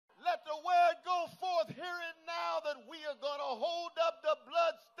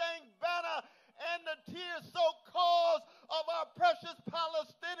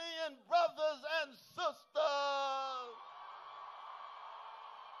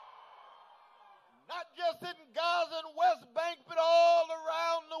just in Gaza and West Bank, but all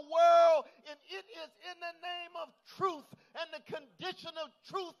around the world. And it is in the name of truth. And the condition of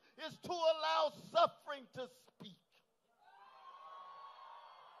truth is to allow suffering to speak.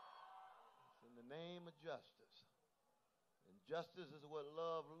 It's in the name of justice. And justice is what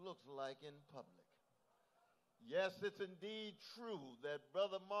love looks like in public. Yes, it's indeed true that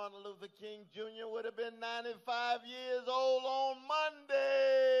Brother Martin Luther King Jr. would have been 95 years old on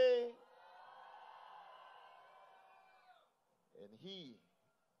Monday. And he,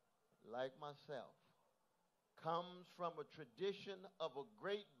 like myself, comes from a tradition of a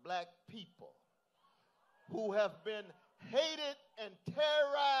great black people who have been hated and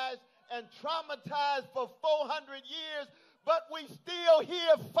terrorized and traumatized for 400 years. But we still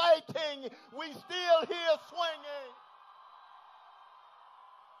here fighting. We still here swinging.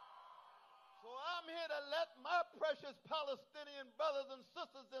 So I'm here to let my precious Palestinian brothers and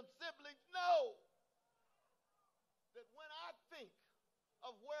sisters and siblings know that when I think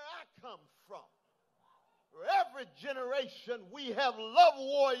of where I come from, for every generation we have love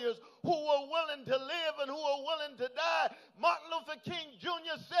warriors who were willing to live and who are willing to die. Martin Luther King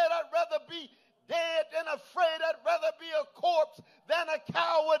Jr. said, I'd rather be dead than afraid. I'd rather be a corpse than a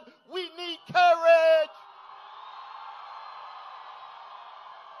coward. We need courage.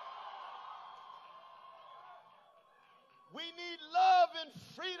 We need love and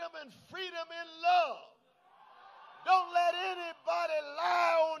freedom in love. Don't let anybody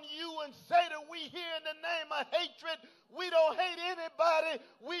lie on you and say that we here in the name of hatred. We don't hate anybody.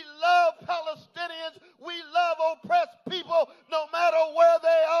 We love Palestinians. We love oppressed people no matter where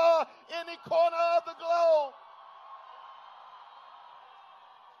they are, any corner of the globe.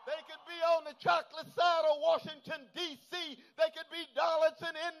 They could be on the chocolate side of Washington, D.C. They could be Dalits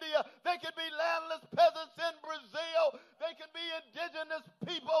in India. They could be landless peasants in Brazil. They could be indigenous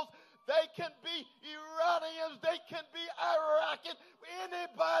peoples. They can be Iranians. They can be Iraqi.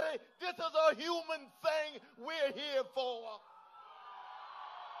 Anybody. This is a human thing we're here for.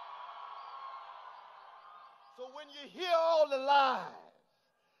 So when you hear all the lies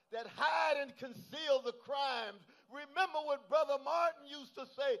that hide and conceal the crimes, remember what Brother Martin used to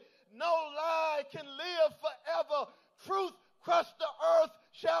say, no lie can live forever. Truth crushed the earth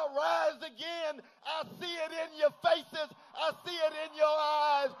shall rise again. I see it in your faces. I see it in your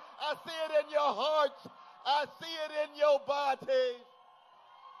eyes. I see it in your hearts. I see it in your bodies.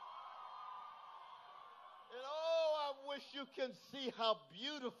 And oh, I wish you can see how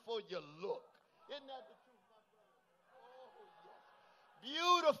beautiful you look. Isn't that the truth, my brother? Oh, yes.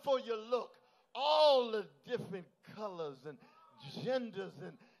 Beautiful you look. All the different colors and genders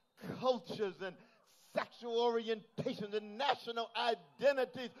and cultures and sexual orientations and national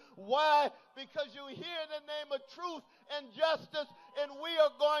identities. Why? Because you're here in the name of truth and justice, and we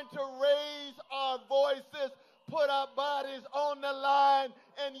are going to raise our voices, put our bodies on the line,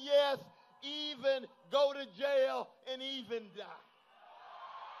 and yes, even go to jail and even die.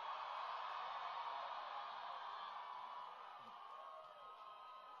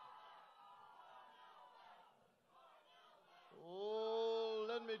 Oh,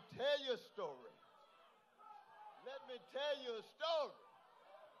 let me tell you a story. Let me tell you a story.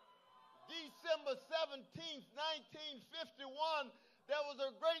 December 17th, 1951, there was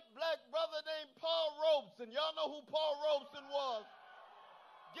a great black brother named Paul Robeson. Y'all know who Paul Robeson was?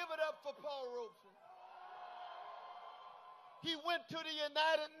 Give it up for Paul Robeson. He went to the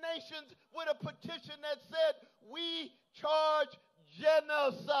United Nations with a petition that said, we charge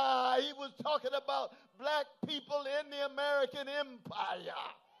genocide. He was talking about black people in the American Empire.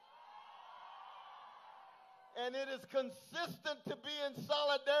 And it is consistent to be in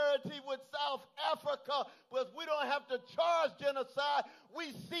solidarity with South Africa, but we don't have to charge genocide.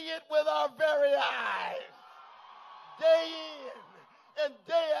 We see it with our very eyes, day in and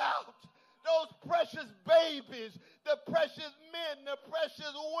day out. Those precious babies, the precious men, the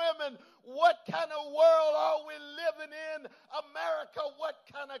precious women. What kind of world are we living in? America, what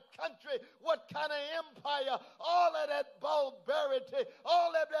kind of country? What kind of empire? All of that barbarity,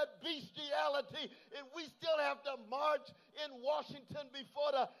 all of that bestiality, and we still have to march in Washington before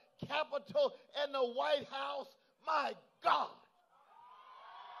the Capitol and the White House. My God.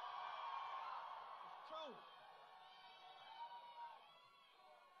 It's true.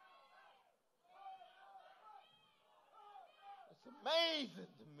 It's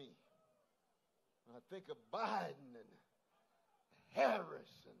amazing to me. I think of Biden and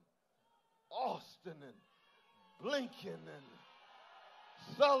Harris and Austin and Blinken and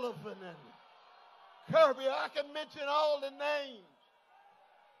Sullivan and Kirby. I can mention all the names.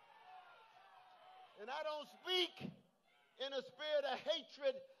 And I don't speak in a spirit of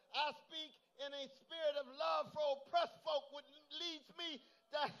hatred. I speak in a spirit of love for oppressed folk leads me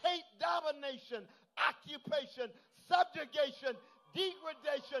to hate domination, occupation, subjugation,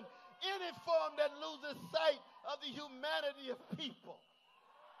 degradation, any form that loses sight of the humanity of people.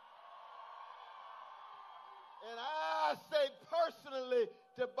 And I say personally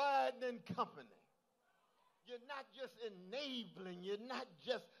to Biden and company, you're not just enabling, you're not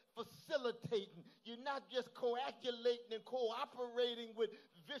just facilitating, you're not just coagulating and cooperating with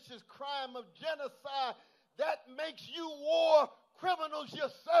vicious crime of genocide. That makes you war criminals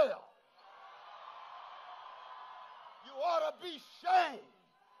yourself. You ought to be shamed.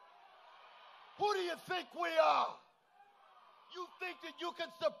 Who do you think we are? You think that you can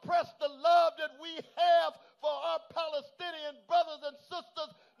suppress the love that we have for our Palestinian brothers and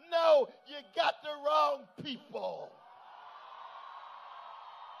sisters? No, you got the wrong people.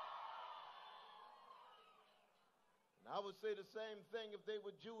 And I would say the same thing if they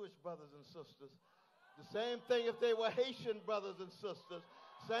were Jewish brothers and sisters. The same thing if they were Haitian brothers and sisters.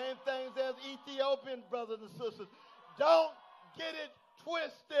 Same things as Ethiopian brothers and sisters. Don't get it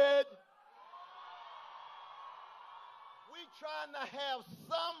twisted. We're trying to have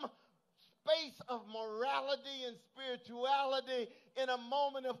some space of morality and spirituality in a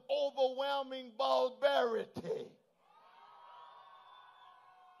moment of overwhelming barbarity.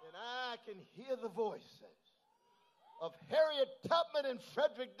 And I can hear the voices of Harriet Tubman and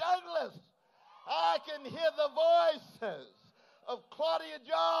Frederick Douglass. I can hear the voices of Claudia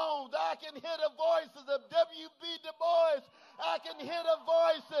Jones. I can hear the voices of W.B. Du Bois. I can hear the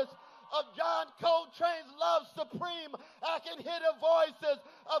voices of John Coltrane's Love Supreme. I can hear the voices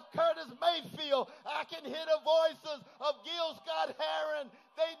of Curtis Mayfield. I can hear the voices of Gil Scott-Heron.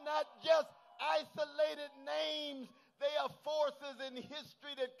 They're not just isolated names. They are forces in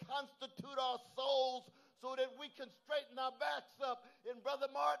history that constitute our souls so that we can straighten our backs up. And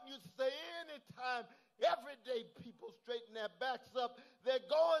Brother Martin used to say, anytime, every day people straighten their backs up, they're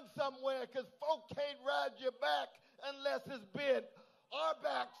going somewhere because folk can't ride your back unless it's bent. Our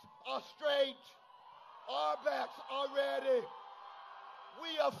backs are straight. Our backs are ready. We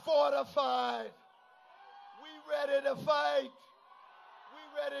are fortified. We ready to fight. We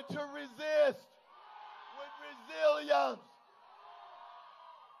ready to resist with resilience.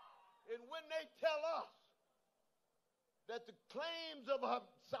 And when they tell us that the claims of our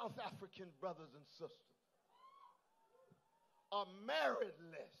South African brothers and sisters are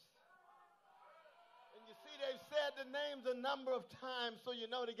meritless, and you see they've said the names a number of times, so you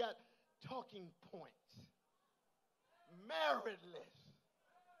know they got talking points. Meritless.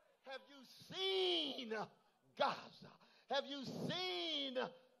 Have you seen Gaza? Have you seen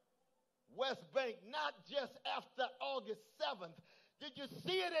West Bank? Not just after August 7th. Did you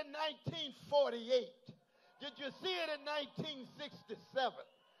see it in 1948? Did you see it in 1967?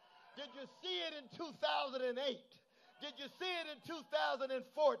 Did you see it in 2008? Did you see it in 2014?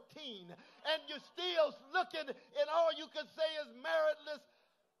 And you're still looking, and all you can say is meritless.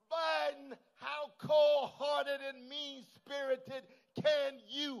 Biden, how cold-hearted and mean-spirited can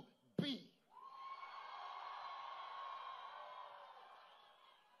you be?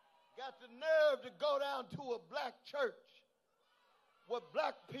 Got the nerve to go down to a black church where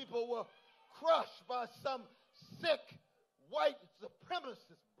black people were crushed by some sick white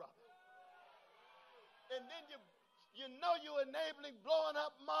supremacist brother. And then you know you're enabling blowing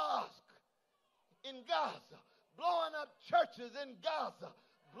up mosques in Gaza, blowing up churches in Gaza,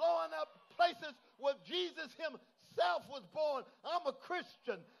 blowing up places where Jesus himself was born. I'm a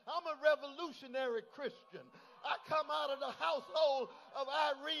Christian. I'm a revolutionary Christian. I come out of the household of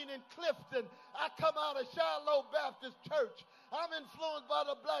Irene and Clifton. I come out of Shiloh Baptist Church. I'm influenced by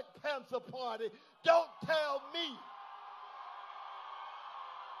the Black Panther Party. Don't tell me.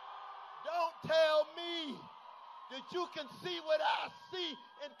 Don't tell me that you can see what I see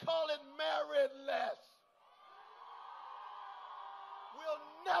and call it meritless. We'll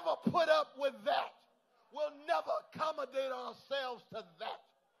never put up with that. We'll never accommodate ourselves to that.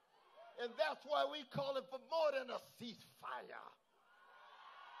 And that's why we call it for more than a ceasefire.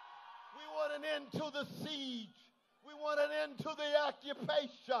 We want an end to the siege. We want an end to the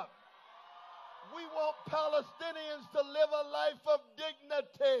occupation. We want Palestinians to live a life of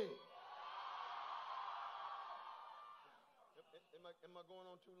dignity. Am I going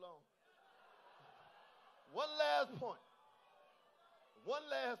on too long? One last point. One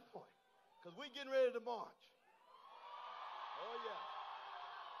last point. Because we're getting ready to march. Oh, yeah.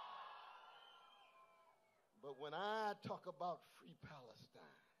 But when I talk about free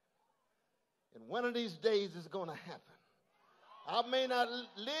Palestine, and one of these days it's going to happen. I may not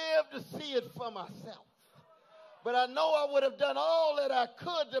live to see it for myself, But I know I would have done all that I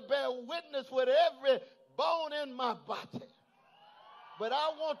could to bear witness with every bone in my body. But I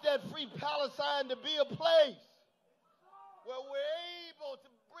want that free Palestine to be a place where we're able to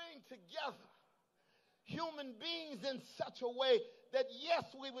bring together human beings in such a way that, yes,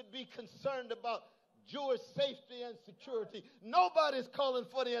 we would be concerned about Jewish safety and security. Nobody's calling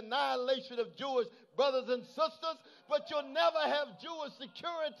for the annihilation of Jewish brothers and sisters, but you'll never have Jewish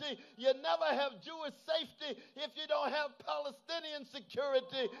security. You'll never have Jewish safety if you don't have Palestinian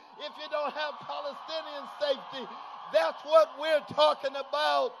security, if you don't have Palestinian safety. That's what we're talking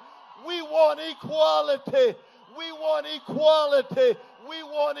about. We want equality. We want equality. We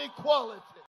want equality.